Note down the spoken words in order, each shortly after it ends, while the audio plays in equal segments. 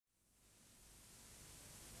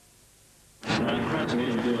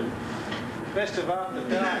Best of After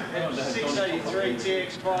Dark, 683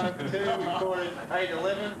 TX52, recorded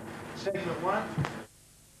 811, segment 1.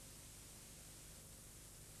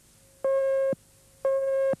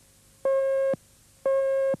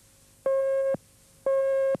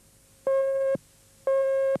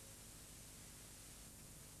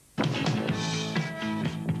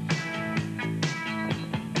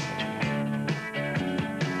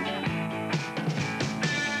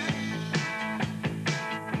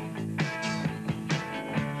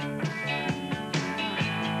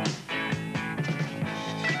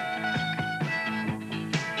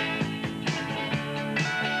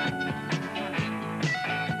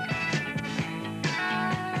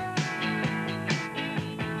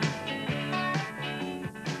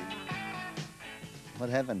 What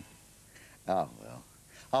happened? Oh, well,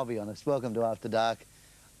 I'll be honest. Welcome to After Dark.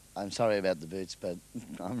 I'm sorry about the boots, but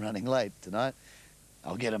I'm running late tonight.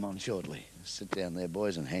 I'll get them on shortly. Sit down there,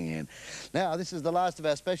 boys, and hang in. Now, this is the last of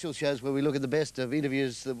our special shows where we look at the best of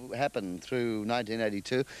interviews that happened through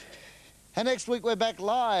 1982. And next week, we're back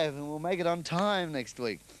live, and we'll make it on time next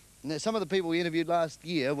week. Now, some of the people we interviewed last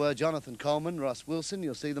year were Jonathan Coleman, Ross Wilson,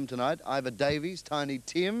 you'll see them tonight, Iva Davies, Tiny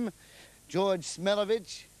Tim, George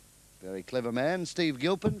Smilovich, very clever man, Steve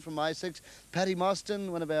Gilpin from INXS, Patti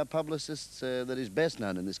Mostyn, one of our publicists that is best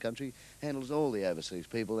known in this country, handles all the overseas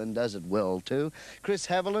people and does it well too. Chris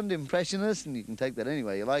Havilland, impressionist, and you can take that any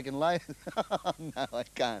way you like in life. Oh, no, I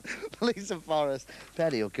can't. Lisa Forrest,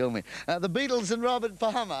 Patti will kill me. The Beatles and Robert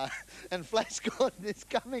Palmer, and Flash Gordon is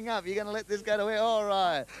coming up. You're going to let this go to air? All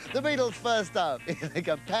right. The Beatles first up. Here they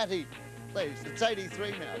come. Patti, please, it's 83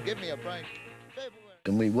 now. Give me a break.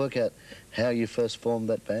 Can we work out how you first formed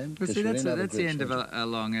that band? Well, see, that's the end of a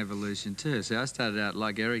long evolution too. So I started out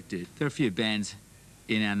like Eric did. There were a few bands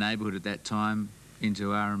in our neighbourhood at that time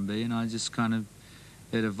into R&B, and I just kind of,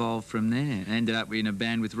 it evolved from there. I ended up in a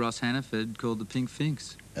band with Ross Hannaford called the Pink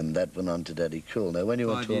Finks. And that went on to Daddy Cool. Now, when you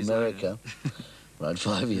went to America, right,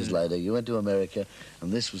 5 years later, you went to America,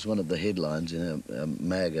 and this was one of the headlines in a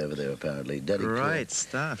mag over there, apparently. Daddy Cool. Great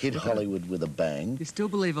stuff. Hit Hollywood with a bang. You still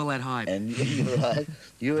believe all that hype? And you're right,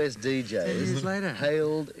 US 10 years DJs later.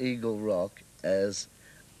 hailed Eagle Rock as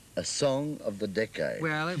a song of the decade.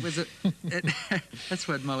 Well, it was that's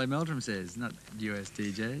what Molly Meldrum says, not US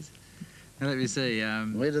DJs. Now, let me see.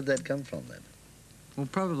 Where did that come from, then? Well,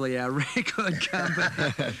 probably our record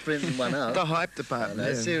company. Printing one up. The hype department.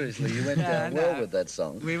 No, seriously, you went down well with that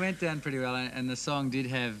song. We went down pretty well, and the song did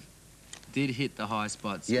hit the high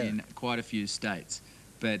spots in quite a few states.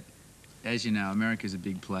 But as you know, America's a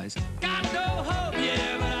big place. Got no hope,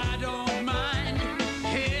 yeah, but I don't mind.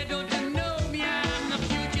 Hey, don't you know me? I'm the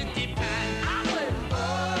fugitive kind. I'm living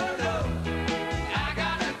Mondo. I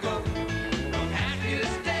gotta go. Don't ask me to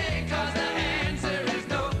stay, 'cause the answer is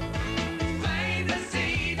no. Plain to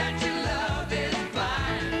see that your love is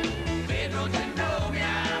blind. Hey, don't you know me?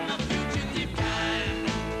 I'm the fugitive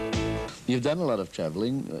kind. You've done a lot of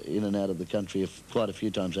travelling in and out of the country quite a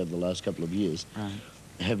few times over the last couple of years. Right.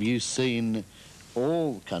 Have you seen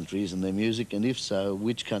all countries and their music, and if so,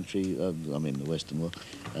 which country, I mean the Western world,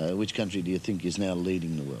 which country do you think is now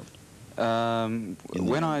leading the world?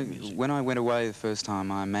 When I went away the first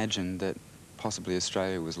time, I imagined that possibly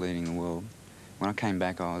Australia was leading the world. When I came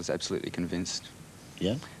back, I was absolutely convinced.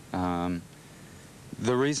 Yeah?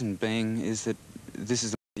 The reason being is that this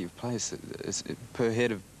is an active place. Per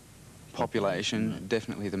head of population,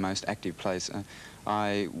 definitely the most active place.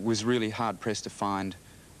 I was really hard-pressed to find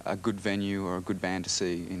a good venue or a good band to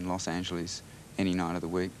see in Los Angeles any night of the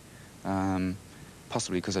week.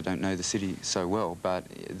 Possibly because I don't know the city so well, but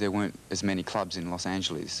there weren't as many clubs in Los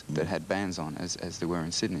Angeles that had bands on as there were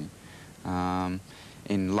in Sydney.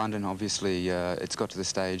 In London, obviously, it's got to the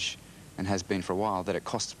stage, and has been for a while, that it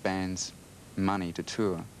costs bands money to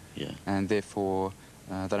tour. Yeah. And therefore,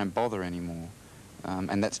 they don't bother anymore.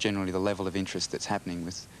 And that's generally the level of interest that's happening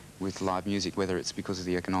with live music, whether it's because of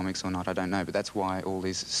the economics or not, I don't know, but that's why all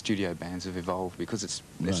these studio bands have evolved, because it's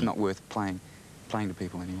not worth playing to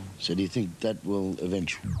people anymore. So do you think that will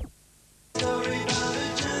eventually...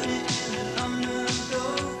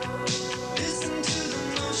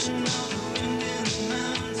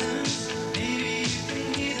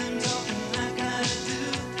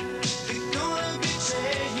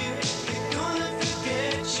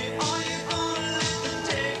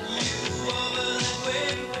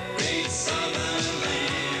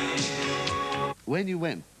 When you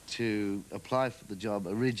went to apply for the job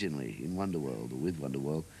originally in Wonderworld, or with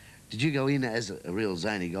Wonderworld, did you go in as a real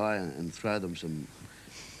zany guy and throw them some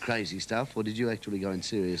crazy stuff, or did you actually go in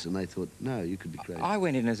serious and they thought, no, you could be crazy? I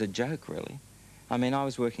went in as a joke, really. I mean, I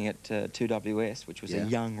was working at 2WS, which was a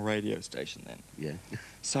young radio station then. Yeah.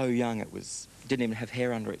 So young it was, didn't even have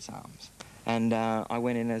hair under its arms. And I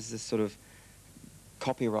went in as this sort of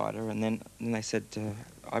copywriter, and then they said,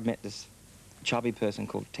 I met this chubby person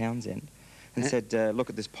called Townsend, and said, look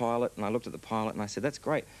at this pilot, and I looked at the pilot, and I said, that's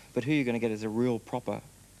great, but who are you going to get as a real proper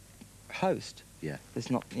host? Yeah. It's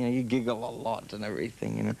not, you know, you giggle a lot and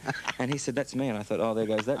everything, you know. And he said, that's me, and I thought, oh, there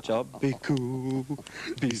goes that job. Be cool,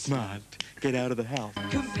 be smart, get out of the house.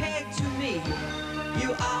 Compared to me,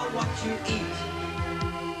 you are what you eat.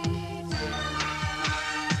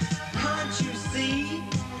 Can't you see?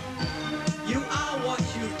 You are what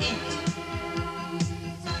you eat.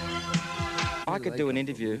 I could do an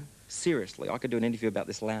interview, seriously, I could do an interview about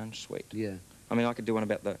this lounge suite. Yeah. I mean, I could do one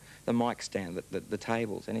about the mic stand, the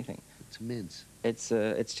tables, anything. It's immense.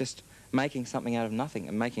 It's just making something out of nothing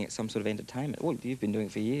and making it some sort of entertainment. Well, you've been doing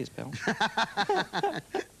it for years, pal.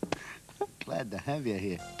 Glad to have you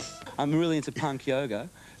here. I'm really into punk yoga.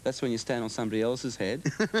 That's when you stand on somebody else's head.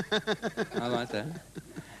 I like that.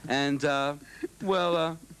 And,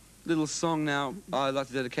 little song now. I'd like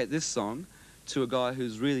to dedicate this song to a guy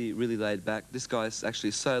who's really, really laid back. This guy's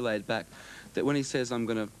actually so laid back that when he says, I'm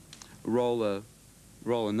going to roll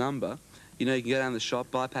a number, you know, you can go down the shop,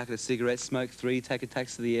 buy a packet of cigarettes, smoke 3, take a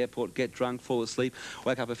taxi to the airport, get drunk, fall asleep,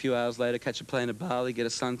 wake up a few hours later, catch a plane to Bali, get a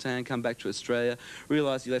suntan, come back to Australia,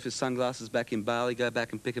 realise you left your sunglasses back in Bali, go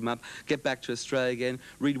back and pick them up, get back to Australia again,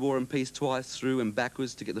 read War and Peace twice through and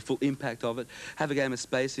backwards to get the full impact of it, have a game of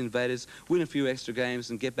Space Invaders, win a few extra games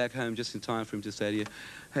and get back home just in time for him to say to you,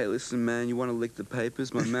 hey, listen, man, you want to lick the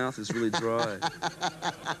papers? My mouth is really dry.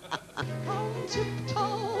 On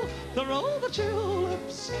tiptoe, they're all the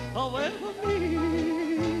tulips away from me.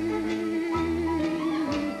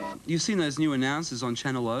 You've seen those new announcers on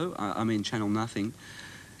Channel O, I mean Channel Nothing.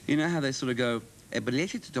 You know how they sort of go, in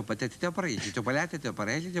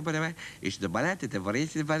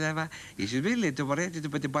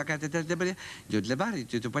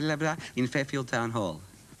Fairfield Town Hall.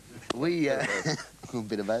 We, a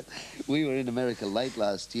bit of both. We were in America late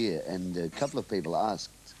last year, and a couple of people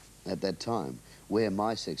asked at that time where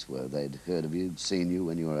my sex were. They'd heard of you, seen you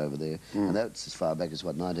when you were over there, and that's as far back as,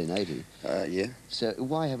 what, 1980? Yeah. So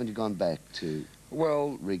why haven't you gone back to,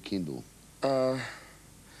 well, rekindle?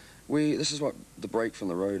 This is what the break from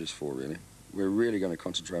the road is for, really. We're really going to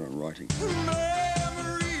concentrate on writing.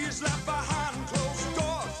 Memories left behind closed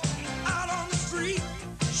doors, out on the street,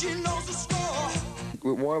 she knows the score.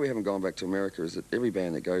 Why we haven't gone back to America is that every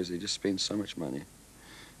band that goes there just spends so much money.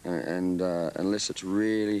 And unless it's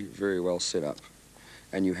really very well set up,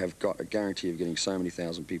 and you have got a guarantee of getting so many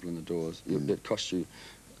thousand people in the doors, it costs you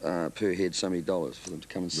per head so many dollars for them to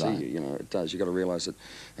come and see you. You know, it does. You've got to realise that,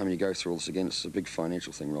 I mean, you go through all this again, it's a big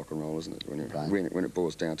financial thing, rock and roll, isn't it? When it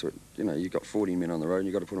boils down to it, you know, you've got 40 men on the road, and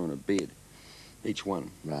you've got to put them in a bed, each one,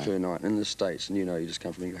 per night. In the States, and you know, you just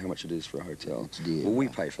come from England, how much it is for a hotel. Well, we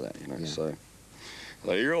pay for that, you know, so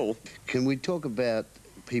there you go. Can we talk about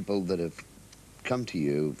people that have come to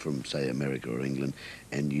you from, say, America or England,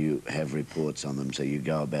 and you have reports on them, so you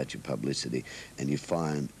go about your publicity, and you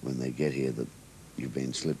find when they get here that you've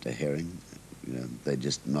been slipped a herring, you know, they're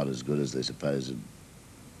just not as good as they're supposedly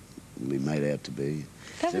made out to be.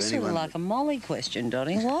 That was sort of like a Molly question,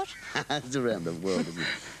 Donnie, what? It's around the world, isn't it?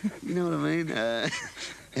 You know what I mean?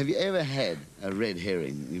 Have you ever had a red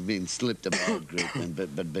herring? You've been slipped a bold group,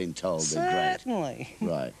 but been told they're great. Certainly.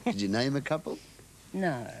 Right. Did you name a couple?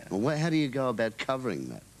 No. Well, how do you go about covering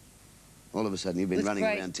that? All of a sudden, you've been With running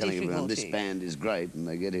great around telling everyone this band is great, and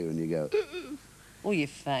they get here and you go... Or you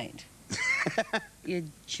faint. You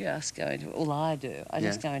just go into... Well, I do. I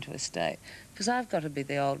just go into a state. Because I've got to be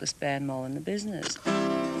the oldest band mole in the business.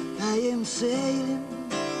 I am sailing.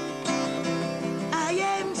 I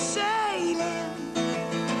am sailing.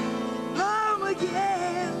 Home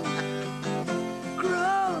again.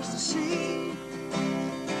 Across the sea.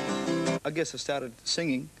 I guess I started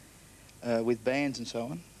singing with bands and so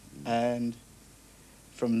on, and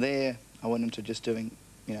from there I went into just doing,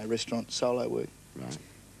 you know, restaurant solo work. Right.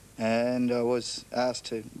 And I was asked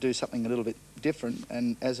to do something a little bit different,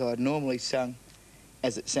 and as I'd normally sung,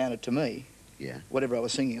 as it sounded to me, whatever I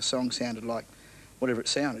was singing, a song sounded like whatever it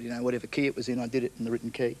sounded, you know, whatever key it was in, I did it in the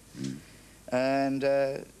written key. And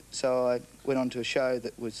so I went on to a show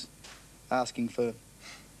that was asking for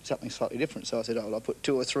something slightly different, so I said, oh, well, I'll put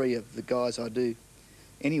 2 or 3 of the guys I do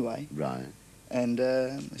anyway. Right. And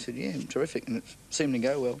they said, yeah, terrific, and it seemed to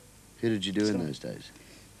go well. Who did you do in those days?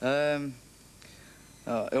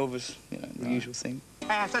 Elvis, you know, the usual thing.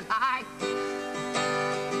 As a high,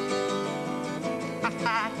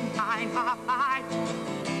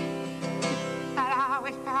 that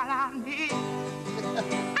always fell on me.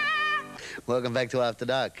 Welcome back to After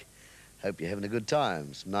Dark. Hope you're having a good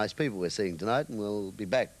time. Some nice people we're seeing tonight, and we'll be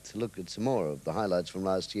back to look at some more of the highlights from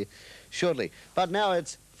last year shortly. But now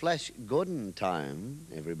it's Flash Gordon time,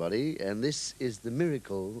 everybody, and this is the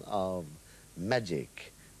miracle of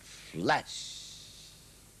magic. Flash.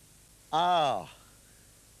 Ah,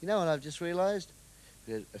 you know what I've just realised?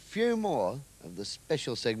 We had a few more of the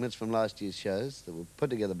special segments from last year's shows that were put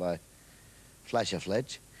together by Flasher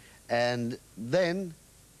Fletch, and then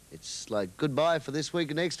it's like goodbye for this week,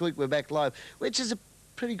 and next week we're back live, which is a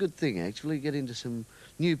pretty good thing, actually, get into some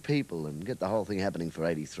new people and get the whole thing happening for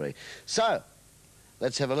 83. So,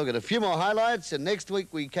 let's have a look at a few more highlights, and next week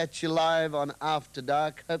we catch you live on After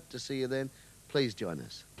Dark. Hope to see you then. Please join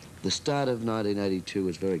us. The start of 1982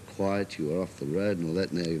 was very quiet. You were off the road and all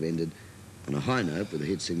that. Now you've ended on a high note with a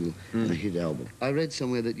hit single and a hit album. I read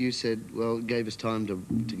somewhere that you said, well, it gave us time to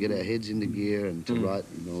get our heads into gear and to write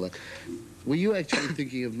and all that. Were you actually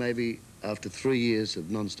thinking of maybe, after 3 years of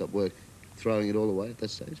non-stop work, throwing it all away at that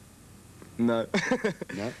stage? No.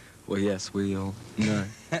 No? Well, yes, we all... No.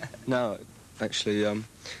 No, actually,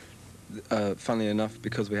 funnily enough,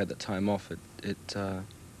 because we had that time off, it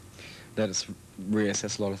let us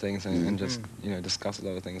reassess a lot of things and just, you know, discuss a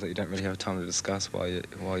lot of things that you don't really have time to discuss while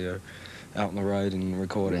you're out on the road and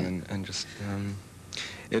recording, and just...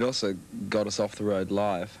 it also got us off the road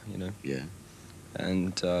live, you know. Yeah.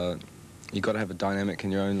 And you've got to have a dynamic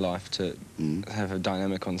in your own life to have a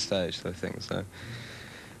dynamic on stage, sort of thing, so...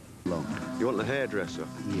 You want the hairdresser?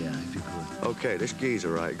 Yeah, if you could. OK, this geezer,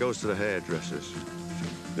 right, goes to the hairdressers.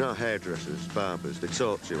 You know, hairdressers, barbers, they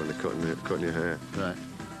talk to you when they're cutting your hair. Right.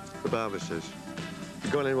 The barber says,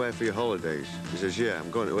 you going anywhere for your holidays? He says, yeah,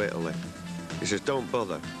 I'm going to Italy. He says, don't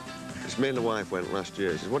bother. It's me and the wife went last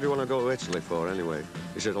year. He says, what do you want to go to Italy for, anyway?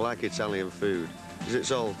 He said, I like Italian food. He says,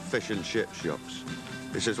 it's all fish and chip shops.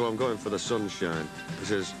 He says, well, I'm going for the sunshine. He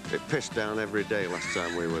says, it pissed down every day last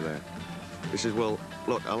time we were there. He says, well,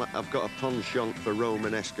 look, I've got a penchant for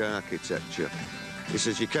Romanesque architecture. He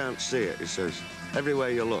says, you can't see it. He says,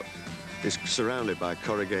 everywhere you look, it's surrounded by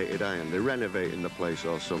corrugated iron. They're renovating the place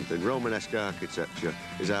or something. Romanesque architecture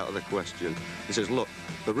is out of the question. He says, look,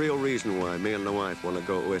 the real reason why me and the wife want to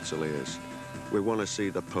go to Italy is we want to see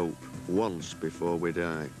the Pope once before we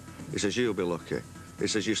die. He says, you'll be lucky. He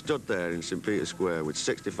says, you stood there in St. Peter's Square with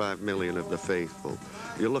 65 million of the faithful.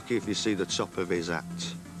 You're lucky if you see the top of his hat.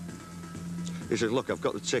 He says, look, I've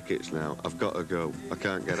got the tickets now. I've got to go. I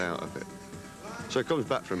can't get out of it. So he comes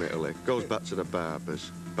back from Italy, goes back to the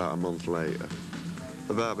barber's about a month later.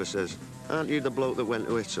 The barber says, aren't you the bloke that went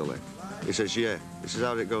to Italy? He says, yeah. He says,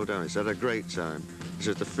 how'd it go down? He said, I had a great time. He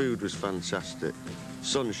says, the food was fantastic.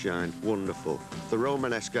 Sunshine, wonderful. The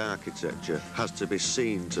Romanesque architecture has to be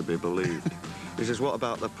seen to be believed. He says, what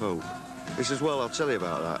about the Pope? He says, well, I'll tell you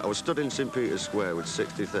about that. I was stood in St. Peter's Square with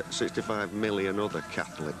 65 million other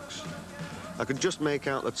Catholics. I could just make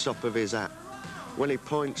out the top of his hat when he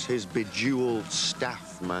points his bejewelled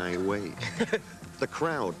staff my way. The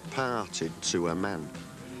crowd parted to a man.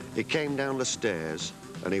 He came down the stairs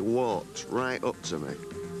and he walked right up to me.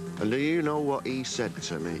 And do you know what he said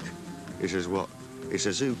to me? He says, what? He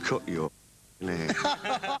says, who cut your hair?